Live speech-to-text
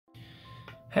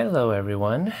Hello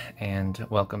everyone, and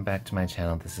welcome back to my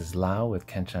channel. This is Lau with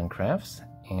Kenchan Crafts,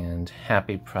 and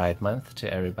happy Pride Month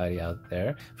to everybody out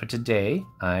there. For today,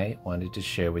 I wanted to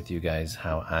share with you guys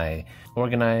how I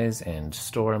organize and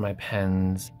store my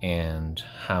pens and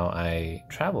how I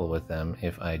travel with them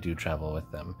if I do travel with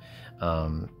them.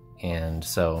 And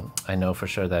so I know for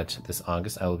sure that this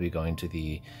August I will be going to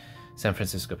the San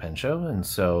Francisco Pen Show, and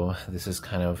so this is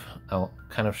I'll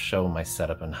kind of show my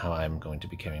setup on how I'm going to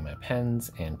be carrying my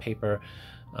pens and paper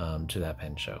to that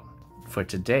pen show. For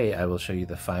today, I will show you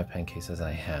the 5 pen cases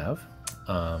I have,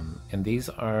 and these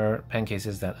are pen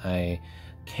cases that I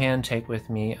can take with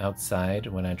me outside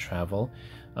when I travel.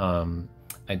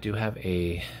 I do have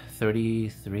a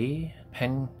 33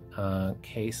 pen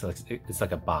case, so it's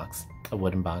like a box, a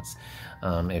wooden box.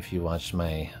 If you watched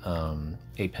my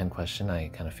 8-pen question, I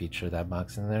kind of feature that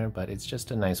box in there, but it's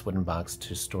just a nice wooden box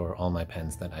to store all my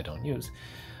pens that I don't use.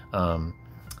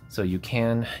 So you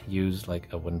can use like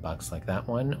a wooden box like that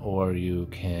one, or you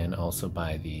can also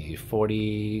buy the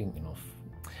 40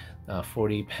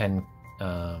 pen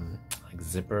like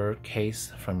zipper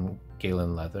case from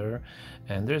Galen Leather,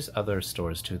 and there's other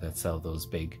stores too that sell those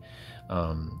big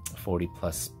 40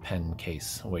 plus pen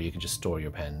case where you can just store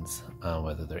your pens,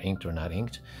 whether they're inked or not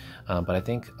inked. But I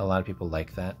think a lot of people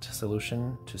like that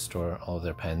solution to store all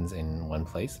their pens in one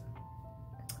place.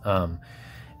 And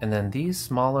then these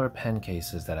smaller pen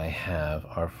cases that I have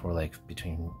are for like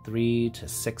between 3 to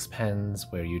 6 pens,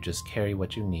 where you just carry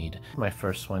what you need. My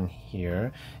first one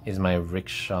here is my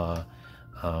Rickshaw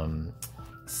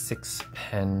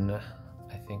 6-pen,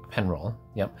 I think, pen roll.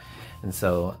 Yep. And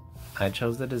so I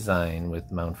chose the design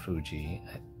with Mount Fuji,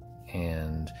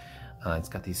 and it's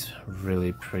got these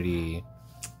really pretty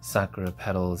sakura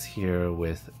petals here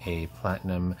with a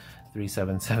platinum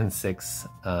 3776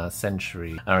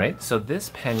 century. All right, so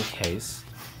this pen case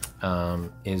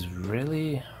is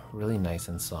really nice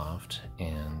and soft,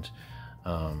 and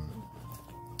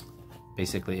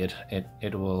basically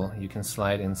it will, you can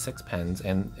slide in 6 pens,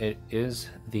 and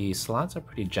the slots are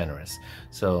pretty generous.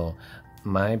 So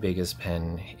my biggest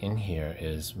pen in here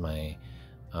is my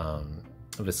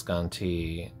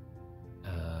Visconti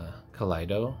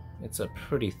Kaleido. It's a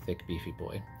pretty thick, beefy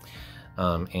boy,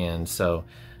 and so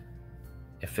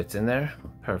it fits in there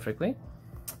perfectly.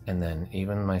 And then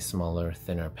even my smaller,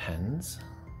 thinner pens,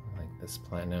 like this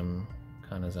Platinum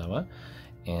Kanazawa,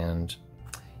 and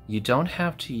you don't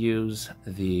have to use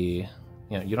you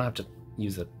don't have to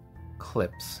use the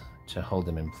clips to hold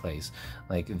them in place.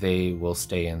 Like, they will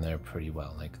stay in there pretty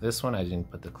well. Like this one, I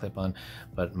didn't put the clip on,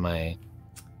 but my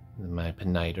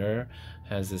Peniter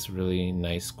has this really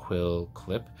nice quill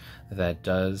clip that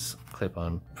does clip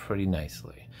on pretty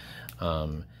nicely.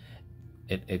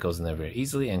 It goes in there very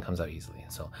easily and comes out easily.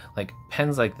 So like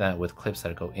pens like that with clips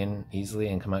that go in easily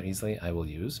and come out easily, I will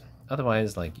use.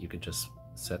 Otherwise, like, you could just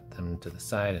set them to the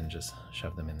side and just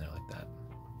shove them in there like that.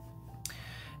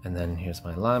 And then here's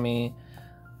my Lamy.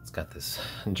 It's got this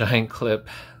giant clip,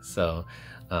 so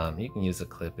you can use a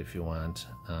clip if you want.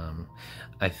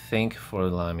 I think for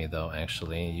Lamy though,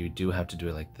 actually, you do have to do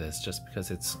it like this, just because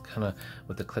it's kind of,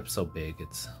 with the clip so big,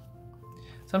 it's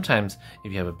sometimes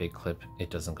if you have a big clip,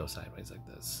 it doesn't go sideways like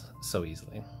this so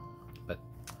easily, but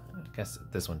I guess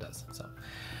this one does. So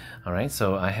all right,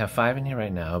 so I have 5 in here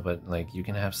right now, but like you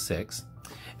can have 6.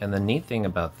 And the neat thing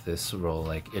about this roll,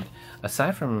 like,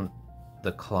 aside from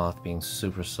the cloth being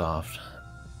super soft,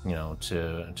 you know,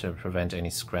 to prevent any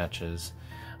scratches,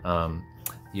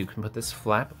 you can put this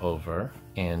flap over,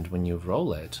 and when you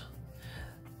roll it,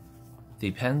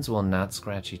 the pens will not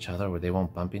scratch each other, or they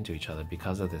won't bump into each other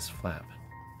because of this flap.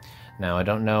 Now, I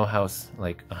don't know how,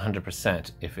 like,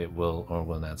 100% if it will or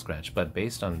will not scratch, but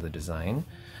based on the design,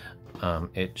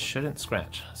 it shouldn't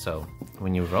scratch. So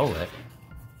when you roll it,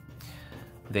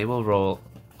 they will roll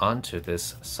onto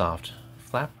this soft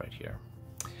flap right here.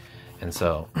 And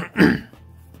so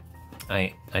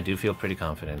I do feel pretty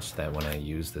confident that when I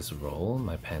use this roll,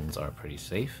 my pens are pretty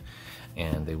safe,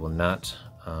 and they will not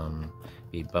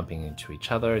be bumping into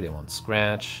each other. They won't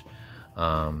scratch.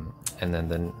 And then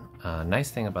the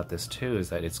nice thing about this too is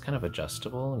that it's kind of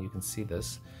adjustable. You can see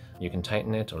this. You can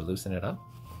tighten it or loosen it up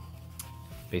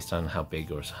based on how big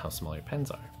or how small your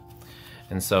pens are.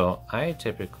 And so I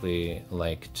typically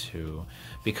like to,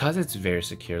 because it's very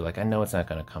secure, like I know it's not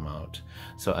going to come out,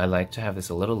 so I like to have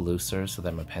this a little looser so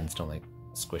that my pens don't like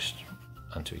squish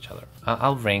onto each other.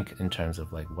 I'll rank in terms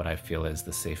of like what I feel is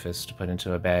the safest to put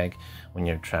into a bag when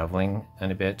you're traveling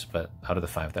in a bit, but out of the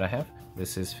 5 that I have,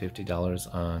 this is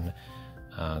 $50 on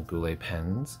Goulet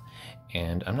pens,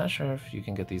 and I'm not sure if you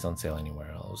can get these on sale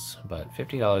anywhere else, but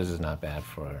 $50 is not bad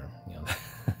for, you know,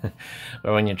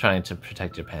 or when you're trying to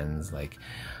protect your pens, like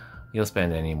you'll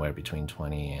spend anywhere between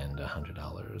 $20 and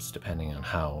 $100 depending on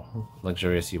how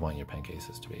luxurious you want your pen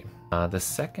cases to be. The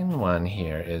second one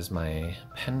here is my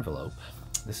penvelope.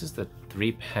 This is the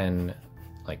 3-pen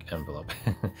like envelope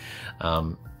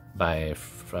by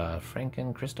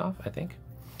Franklin-Christoph, I think.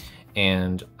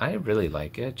 And I really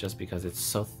like it just because it's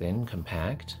so thin,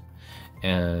 compact,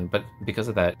 but because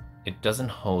of that, it doesn't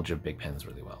hold your big pens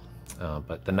really well.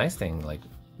 But the nice thing, like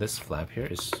this flap here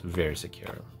is very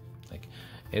secure. Like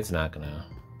it's not gonna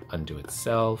undo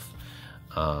itself.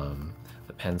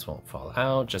 The pens won't fall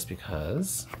out just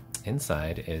because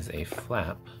inside is a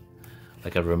flap,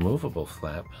 like a removable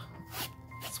flap.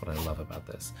 That's what I love about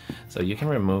this. So you can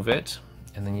remove it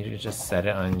and then you just set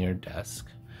it on your desk.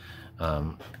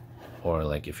 Or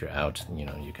like if you're out, you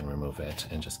know, you can remove it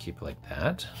and just keep it like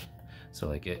that. So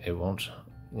like it won't,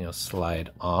 you know,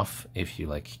 slide off if you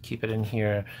like keep it in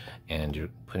here and you're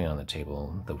putting it on the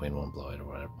table, the wind won't blow it or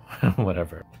whatever.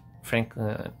 Whatever.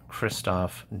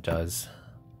 Franklin-Christoph does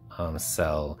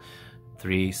sell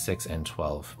 3, 6, and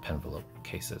 12 penvelope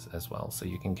cases as well. So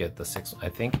you can get the 6, I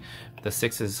think the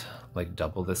 6 is like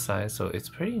double this size, so it's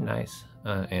pretty nice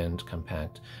and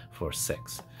compact for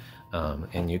 6.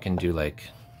 And you can do like,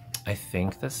 I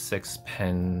think the 6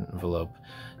 penvelope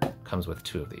comes with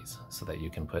 2 of these, so that you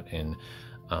can put in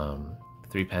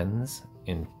 3 pens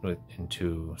in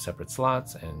 2 separate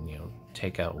slots, and you know,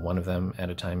 take out one of them at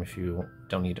a time if you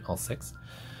don't need all 6.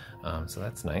 So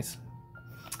that's nice.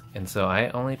 And so I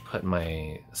only put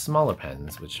my smaller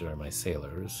pens, which are my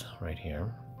sailors, right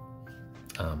here.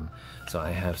 So I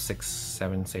have 6,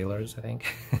 7 sailors, I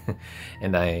think.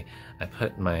 And I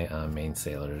put my main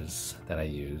sailors that I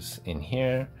use in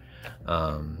here.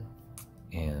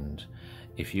 And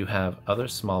if you have other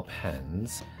small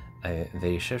pens,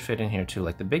 they should fit in here too.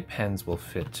 Like the big pens will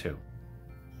fit too.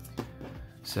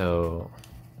 So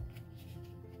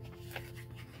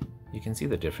you can see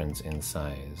the difference in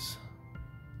size.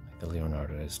 Like the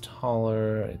Leonardo is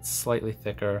taller, it's slightly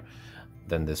thicker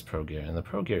than this Pro Gear, and the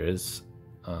Pro Gear is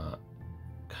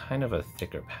kind of a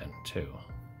thicker pen too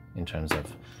in terms of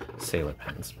sailor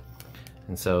pens.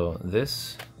 And so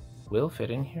this will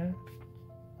fit in here,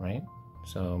 right?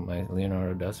 So my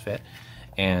Leonardo does fit,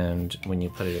 and when you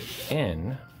put it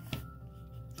in,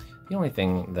 the only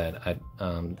thing that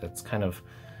that's kind of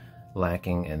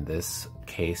lacking in this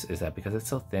case is that because it's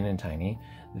so thin and tiny,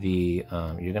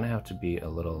 you're gonna have to be a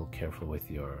little careful with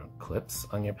your clips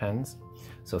on your pens.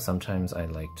 So sometimes I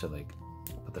like to like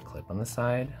put the clip on the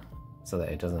side so that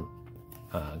it doesn't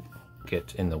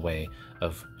get in the way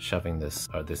of shoving this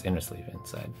inner sleeve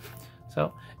inside.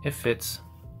 So it fits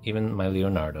even my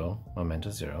Leonardo Momento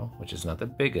Zero, which is not the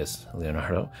biggest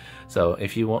Leonardo. So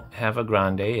if you won't have a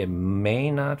grande, it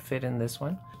may not fit in this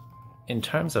one. In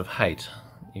terms of height,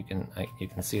 you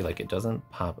can see like it doesn't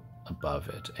pop above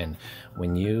it, and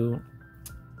when you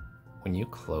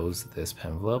close this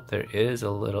penvelope, there is a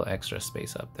little extra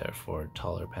space up there for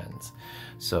taller pens.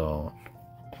 So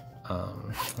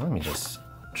let me just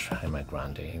try my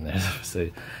grande in there so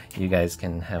you guys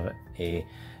can have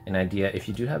an idea, if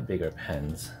you do have bigger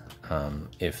pens,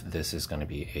 if this is going to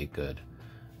be a good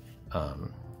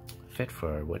fit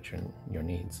for what your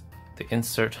needs. The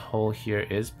insert hole here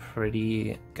is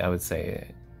pretty, I would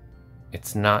say,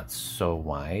 it's not so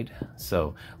wide,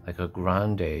 so like a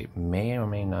grande may or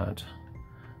may not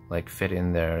like fit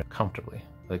in there comfortably.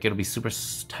 Like it'll be super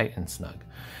tight and snug,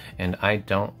 and I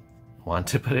don't want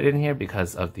to put it in here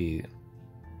because of the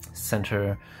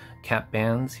center cap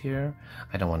bands here.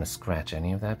 I don't want to scratch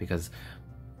any of that because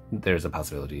there's a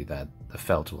possibility that the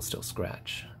felt will still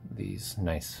scratch these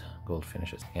nice gold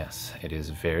finishes. Yes, it is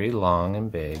very long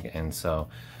and big, and so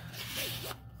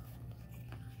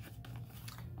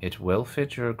it will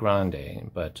fit your grande,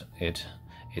 but it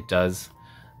does,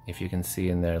 if you can see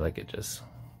in there, like it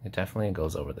definitely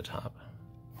goes over the top.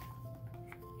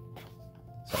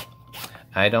 So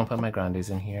I don't put my grandes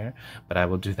in here, but I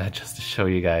will do that just to show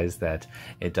you guys that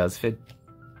it does fit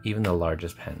even the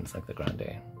largest pens like the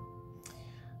grande.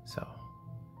 So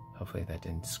hopefully that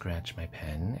didn't scratch my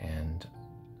pen, and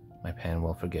my pen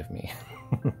will forgive me.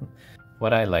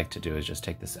 What I like to do is just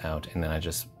take this out, and then I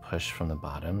just push from the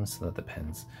bottom so that the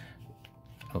pens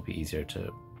will be easier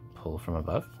to pull from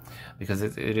above, because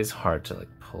it is hard to like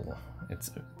pull. It's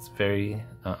very,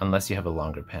 unless you have a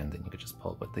longer pen, then you could just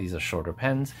pull, but these are shorter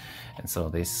pens, and so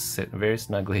they sit very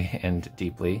snugly and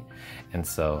deeply, and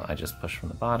so I just push from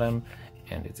the bottom,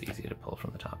 and it's easy to pull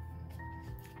from the top.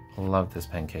 Love this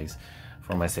pen case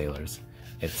for my sailors.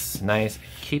 It's nice, it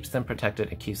keeps them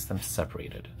protected, it keeps them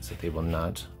separated, so they will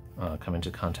not come into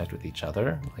contact with each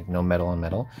other, like no metal on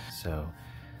metal. So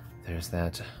There's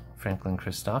that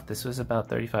Franklin-Christoph. This was about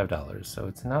 $35, so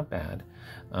it's not bad.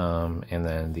 And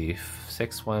then the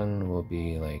 6 one will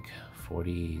be like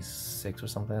 46 or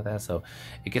something like that. So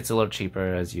it gets a little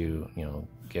cheaper as you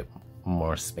get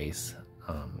more space.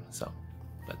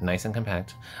 But nice and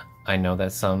compact. I know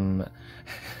that some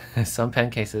pen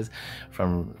cases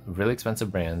from really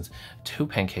expensive brands, 2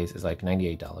 pen case is like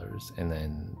 $98, and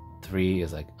then 3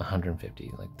 is like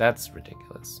 $150. Like, that's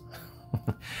ridiculous.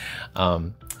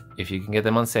 If you can get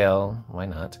them on sale, why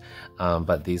not?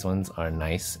 But these ones are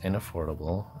nice and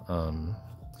affordable.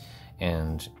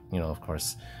 And of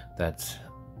course, that's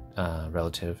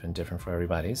relative and different for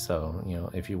everybody.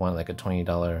 So if you want like a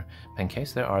 $20 pen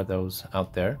case, there are those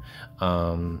out there,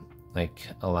 like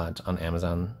a lot on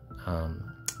Amazon,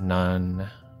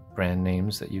 non-brand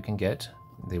names that you can get.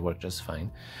 They work just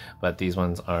fine, but these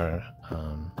ones are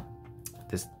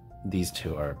these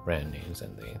 2 are brand names,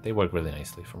 and they work really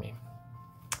nicely for me.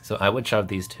 So I would shove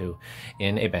these 2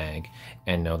 in a bag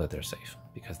and know that they're safe,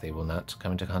 because they will not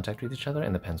come into contact with each other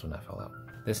and the pens will not fall out.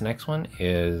 This next one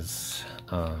is,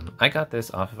 I got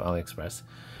this off of AliExpress.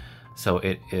 So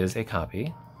it is a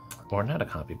copy, or not a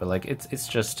copy, but like it's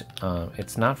just,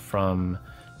 it's not from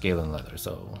Galen Leather.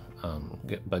 So,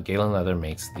 but Galen Leather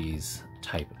makes these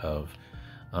type of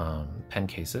pen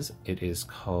cases. It is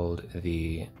called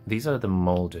these are the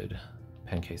molded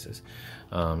pen cases,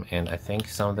 and I think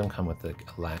some of them come with a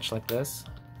latch like this,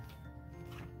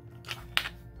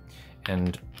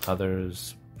 and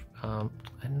others I'm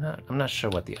not sure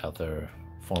what the other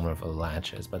form of a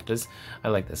latch is, but I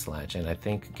like this latch, and I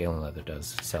think Galen Leather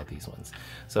does sell these ones.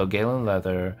 So Galen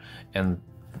Leather and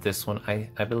this one,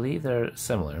 I believe they're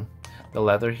similar. The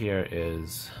leather here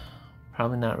is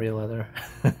probably not real leather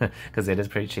because it is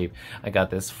pretty cheap. I got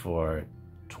this for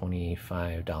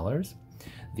 $25.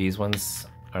 These ones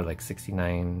are like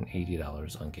 $69,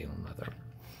 $80 on Galen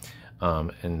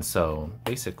Leather. And so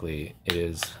basically it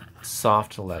is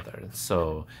soft leather.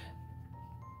 So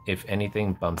if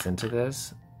anything bumps into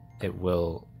this, it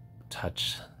will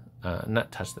touch,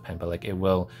 not touch the pen, but like it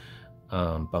will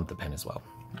bump the pen as well,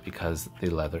 because the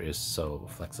leather is so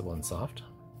flexible and soft.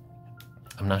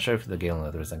 I'm not sure if the Galen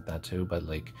Leather is like that too, but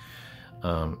like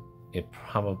it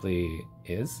probably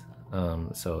is.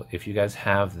 So if you guys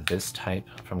have this type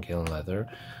from Galen Leather,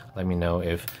 let me know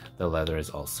if the leather is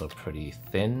also pretty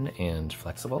thin and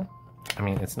flexible. I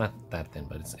mean, it's not that thin,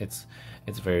 but it's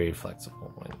very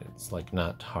flexible when it's like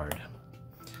not hard.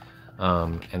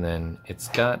 And then it's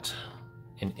got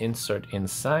an insert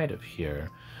inside of here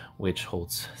which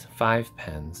holds 5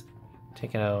 pens.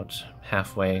 Take it out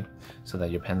halfway so that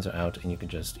your pens are out, and you can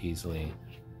just easily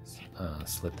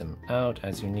slip them out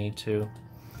as you need to.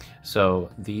 So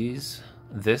this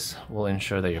will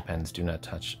ensure that your pens do not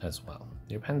touch as well.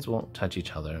 Your pens won't touch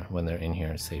each other when they're in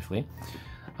here safely.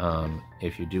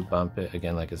 If you do bump it,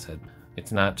 again, like I said,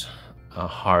 it's not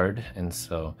hard, and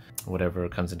so whatever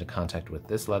comes into contact with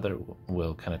this leather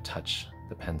will kind of touch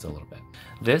the pens a little bit.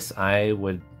 This I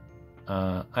would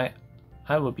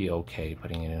be okay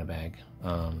putting it in a bag,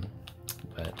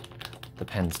 but the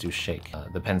pens do shake.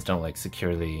 The pens don't like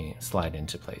securely slide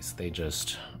into place. They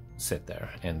just sit there,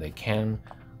 and they can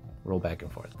roll back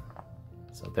and forth.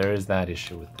 So there is that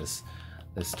issue with this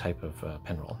type of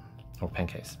pen roll or pen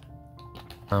case.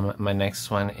 My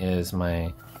next one is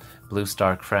my Blue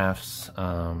Star Crafts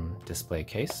display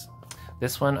case.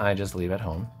 This one I just leave at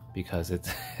home because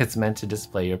it's meant to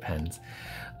display your pens.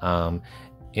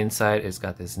 Inside it's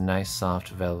got this nice soft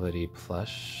velvety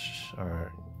plush,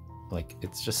 or like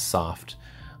it's just soft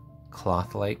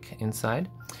cloth-like inside,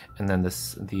 and then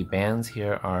the bands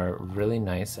here are really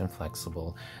nice and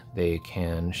flexible. They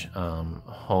can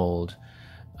hold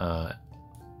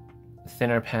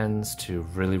thinner pens to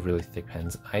really thick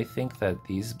pens. I think that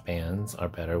these bands are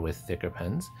better with thicker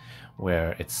pens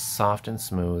where it's soft and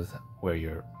smooth where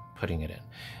you're putting it in,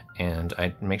 and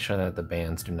I make sure that the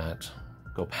bands do not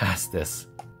go past this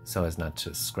so as not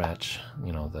to scratch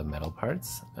the metal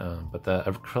parts, but the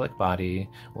acrylic body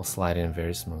will slide in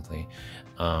very smoothly.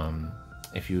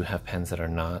 If you have pens that are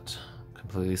not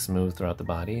completely smooth throughout the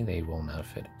body, they will not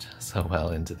fit so well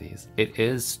into these. It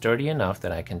is sturdy enough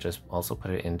that I can just also put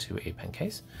it into a pen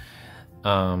case.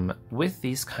 With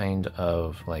these kind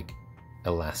of like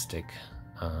elastic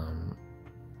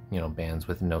bands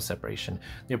with no separation,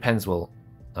 your pens will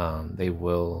they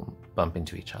will bump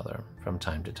into each other from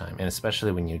time to time, and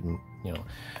especially when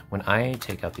when I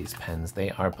take out these pens,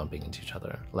 they are bumping into each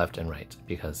other left and right,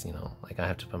 because like I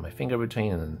have to put my finger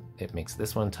between, and then it makes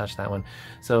this one touch that one.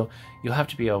 So you'll have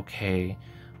to be okay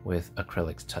with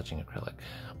acrylics touching acrylic,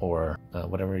 or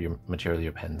whatever your material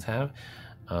your pens have.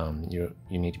 You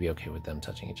need to be okay with them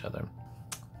touching each other.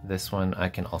 This one I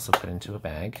can also put into a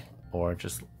bag or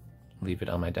just leave it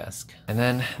on my desk. And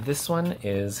then this one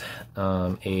is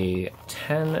a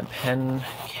 10 pen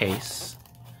case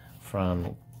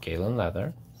from Galen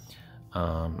Leather.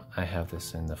 I have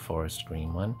this in the forest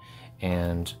green one,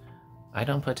 and I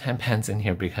don't put 10 pens in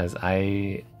here because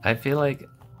I feel like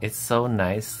it's so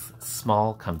nice,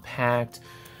 small, compact,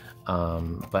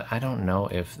 but I don't know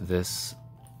if this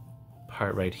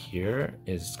part right here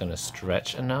is gonna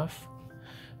stretch enough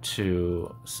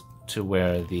to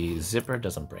where the zipper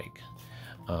doesn't break.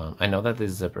 I know that the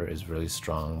zipper is really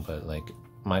strong, but like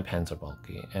my pens are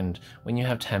bulky, and when you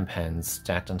have 10 pens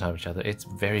stacked on top of each other, it's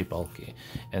very bulky,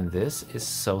 and this is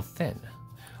so thin.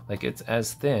 Like, it's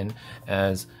as thin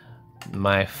as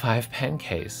my 5 pen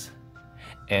case,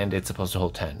 and it's supposed to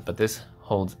hold 10, but this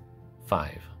holds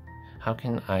 5. How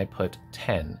can I put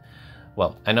 10?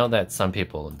 Well, I know that some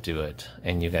people do it,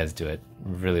 and you guys do it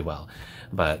really well,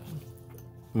 but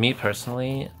me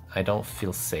personally, I don't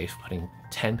feel safe putting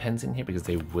 10 pens in here because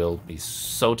they will be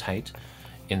so tight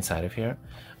inside of here.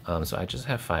 So I just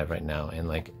have 5 right now, and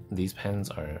like, these pens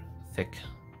are thick,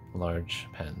 large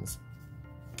pens,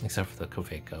 except for the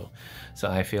Kaweco. So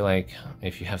I feel like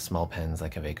if you have small pens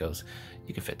like Kawecos,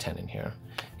 you could fit 10 in here,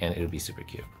 and it would be super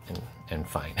cute and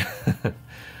fine.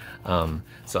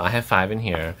 So I have 5 in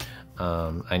here.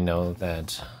 I know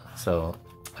that, so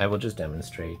I will just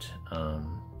demonstrate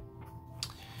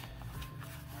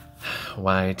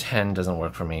why 10 doesn't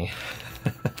work for me.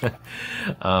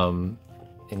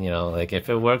 And you know, like, if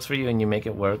it works for you and you make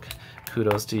it work,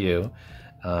 kudos to you.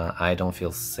 I don't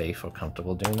feel safe or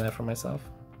comfortable doing that for myself.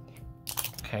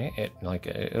 Okay,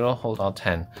 it'll hold all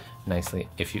 10 nicely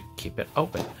if you keep it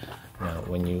open. Now,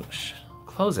 when you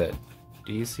close it,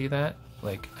 do you see that?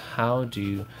 Like, how do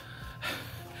you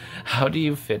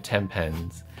fit 10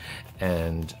 pens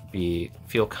and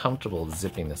feel comfortable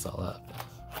zipping this all up?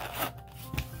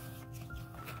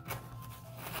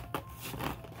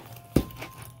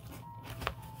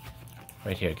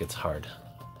 Right here it gets hard.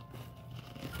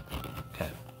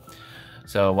 Okay,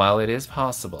 so while it is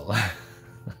possible,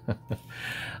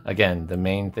 again, the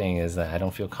main thing is that I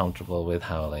don't feel comfortable with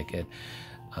how like it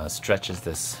stretches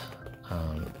this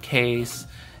case,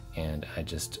 and I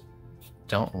just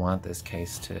don't want this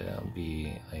case to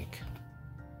be like,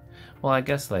 well, I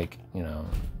guess, like, you know,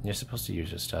 you're supposed to use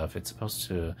your stuff. It's supposed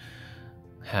to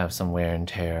have some wear and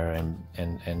tear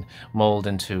and mold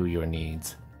into your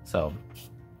needs. So,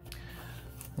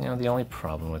 you know, the only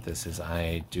problem with this is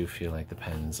I do feel like the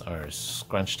pens are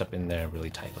scrunched up in there really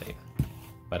tightly,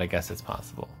 but I guess it's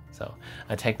possible. So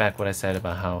I take back what I said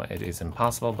about how it is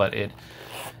impossible, but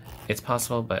it's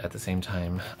possible, but at the same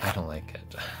time, I don't like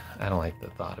it. I don't like the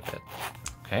thought of it.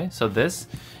 Okay, so this,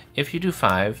 if you do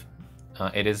 5,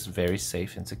 it is very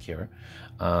safe and secure.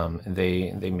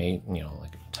 They may, you know,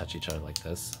 like, touch each other like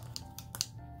this,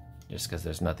 just because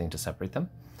there's nothing to separate them.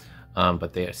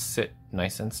 But they sit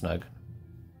nice and snug.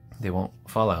 They won't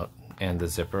fall out, and the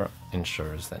zipper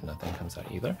ensures that nothing comes out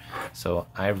either. So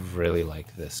I really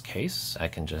like this case. I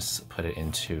can just put it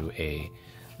into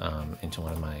into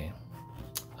one of my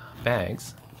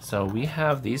bags. So we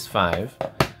have these 5,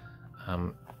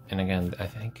 and again, I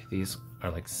think these are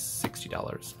like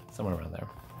 $60, somewhere around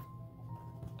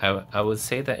there. I would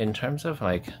say that in terms of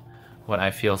like what I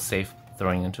feel safe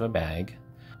throwing into a bag,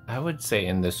 I would say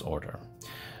in this order.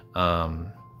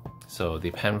 So the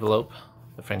penvelope,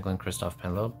 the Franklin-Christoph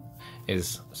penvelope,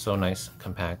 is so nice,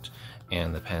 compact,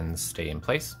 and the pens stay in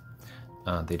place.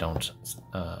 They don't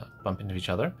bump into each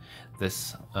other.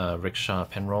 This Rickshaw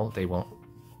pen roll, they won't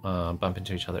bump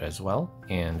into each other as well,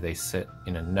 and they sit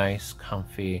in a nice,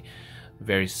 comfy,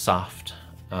 very soft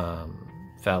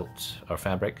felt or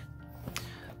fabric.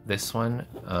 This one,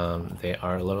 they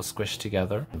are a little squished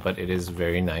together, but it is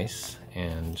very nice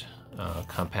and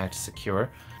compact, secure.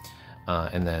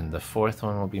 And then the 4th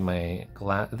one will be my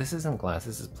glass. This isn't glass,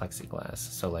 this is plexiglass,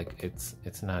 so like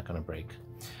it's not gonna break.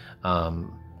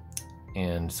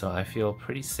 And so I feel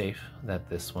pretty safe that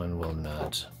this one will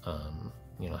not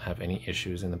you know, have any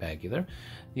issues in the bag either.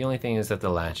 The only thing is that the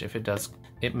latch, if it does,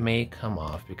 it may come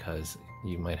off because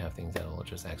you might have things that will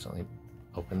just accidentally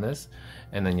open this,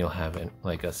 and then you'll have it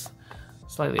like a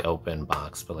slightly open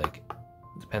box, but like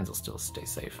the pens will still stay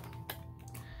safe.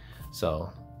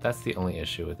 So that's the only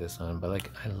issue with this one, but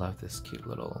like, I love this cute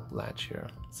little latch here.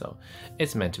 So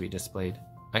it's meant to be displayed.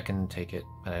 I can take it,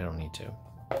 but I don't need to.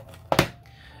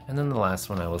 And then the last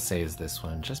one I will say is this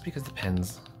one, just because the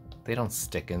pens, they don't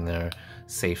stick in there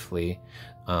safely.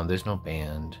 There's no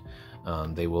band.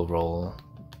 They will roll,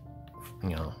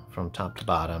 you know, from top to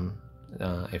bottom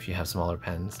if you have smaller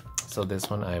pens. So this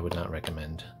one I would not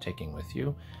recommend taking with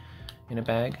you in a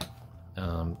bag.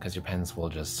 because your pens will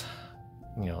just,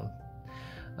 you know,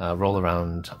 roll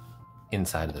around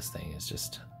inside of this thing. It's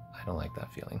just, I don't like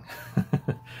that feeling.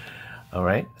 All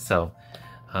right, so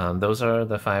those are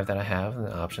the 5 that I have, and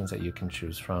the options that you can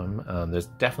choose from. There's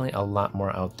definitely a lot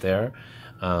more out there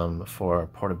for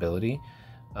portability,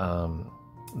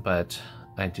 but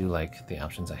I do like the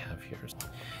options I have here.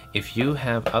 If you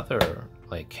have other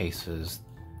like cases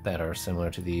that are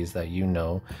similar to these that you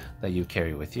know that you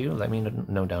carry with you, let me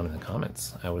know down in the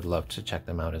comments. I would love to check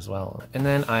them out as well. And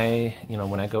then I, you know,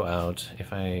 when I go out,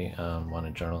 if I want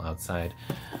to journal outside,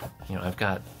 you know, I've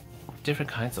got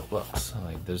different kinds of books.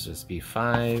 Like there's this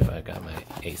B5, I got my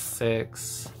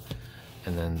A6,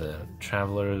 and then the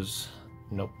Traveler's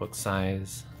notebook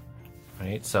size,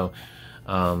 right? So,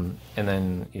 and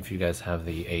then if you guys have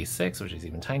the A6, which is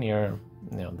even tinier,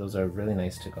 you know, those are really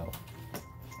nice to go.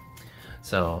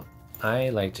 So I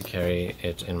like to carry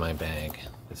it in my bag.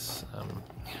 This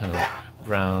kind of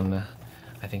brown,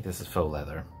 I think this is faux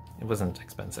leather. It wasn't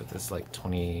expensive. This is like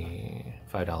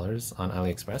 $25 on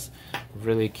AliExpress.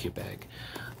 Really cute bag.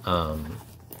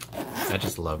 I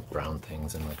just love brown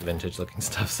things and like vintage looking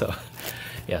stuff. So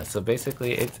yeah, so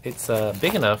basically it's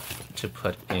big enough to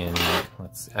put in,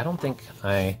 let's see, I don't think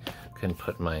I can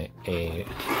put my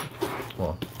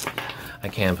well, I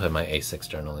can put my A6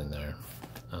 journal in there.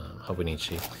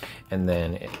 Hobonichi, and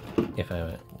then if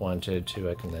I wanted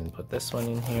to, I can then put this one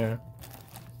in here,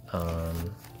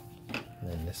 and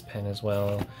then this pen as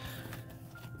well.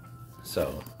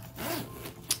 So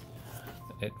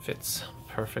it fits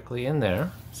perfectly in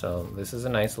there. So this is a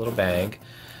nice little bag.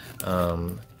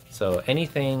 So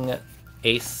anything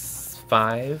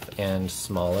A5 and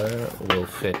smaller will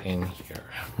fit in here.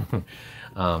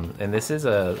 And this is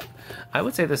I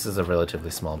would say this is a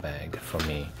relatively small bag for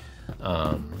me.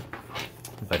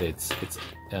 But it's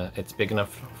big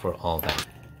enough for all that.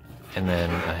 And then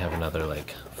I have another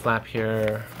like flap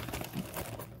here.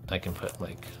 I can put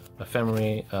like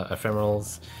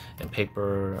ephemerals and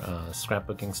paper,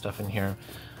 scrapbooking stuff in here,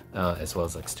 as well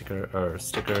as like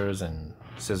stickers and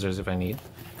scissors if I need.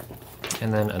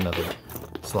 And then another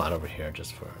slot over here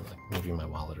just for like maybe my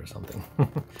wallet or something.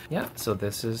 Yeah, so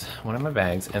this is one of my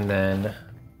bags. And then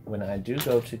when I do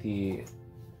go to the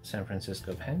San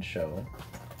Francisco Pen Show,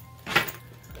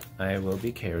 I will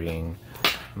be carrying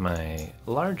my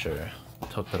larger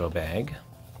Totoro bag.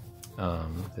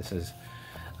 This is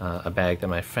a bag that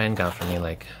my friend got for me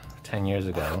like 10 years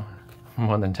ago,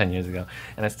 more than 10 years ago,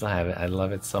 and I still have it. I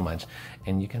love it so much.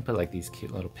 And you can put like these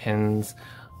cute little pins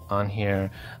on here,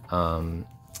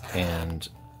 and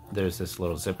there's this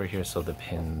little zipper here so the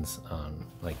pins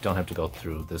like don't have to go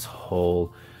through this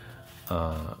whole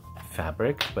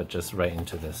fabric, but just right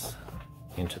into this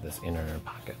inner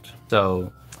pocket.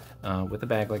 So with a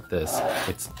bag like this,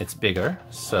 it's bigger,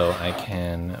 so I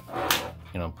can,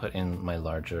 you know, put in my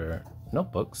larger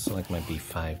notebooks, like my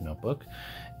B5 notebook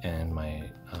and my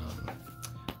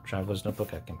Traveler's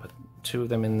notebook. I can put 2 of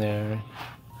them in there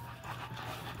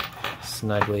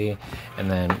snugly. And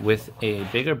then with a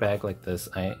bigger bag like this,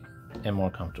 I am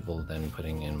more comfortable than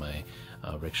putting in my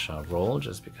Rickshaw roll,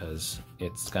 just because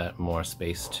it's got more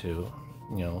space to,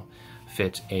 you know,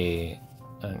 fit a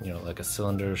you know, like a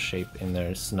cylinder shape in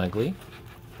there snugly,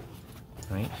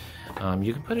 right?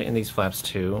 You can put it in these flaps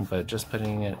too, but just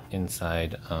putting it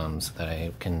inside so that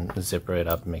I can zipper it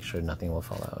up and make sure nothing will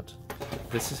fall out.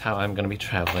 This is how I'm going to be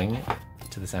traveling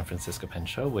to the San Francisco Pen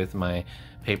Show, with my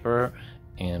paper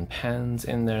and pens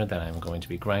in there that I'm going to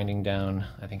be grinding down.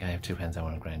 I think I have 2 pens I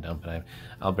want to grind down, but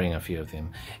I'll bring a few of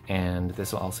them. And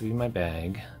this will also be my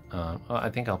bag. Well, I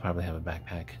think I'll probably have a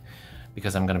backpack,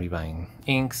 because I'm going to be buying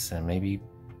inks and maybe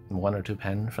 1 or 2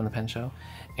 pens from the pen show,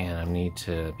 and I need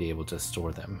to be able to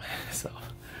store them. So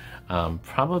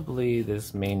probably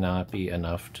this may not be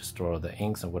enough to store the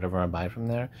inks or whatever I buy from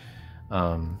there,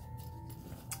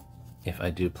 if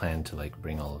I do plan to like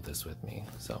bring all of this with me.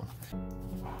 So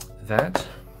that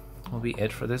will be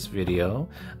it for this video.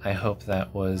 I hope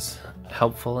that was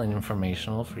helpful and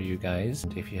informational for you guys.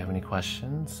 And if you have any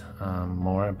questions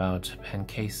more about pen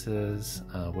cases,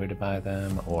 where to buy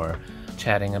them, or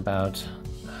chatting about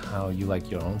how you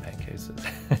like your own pen cases,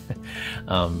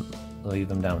 leave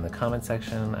them down in the comment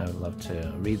section. I would love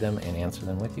to read them and answer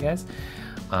them with you guys.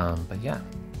 But yeah,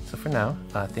 so for now,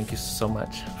 thank you so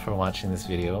much for watching this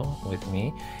video with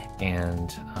me,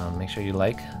 and make sure you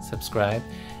like, subscribe,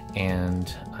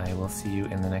 and I will see you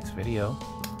in the next video.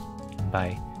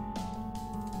 Bye.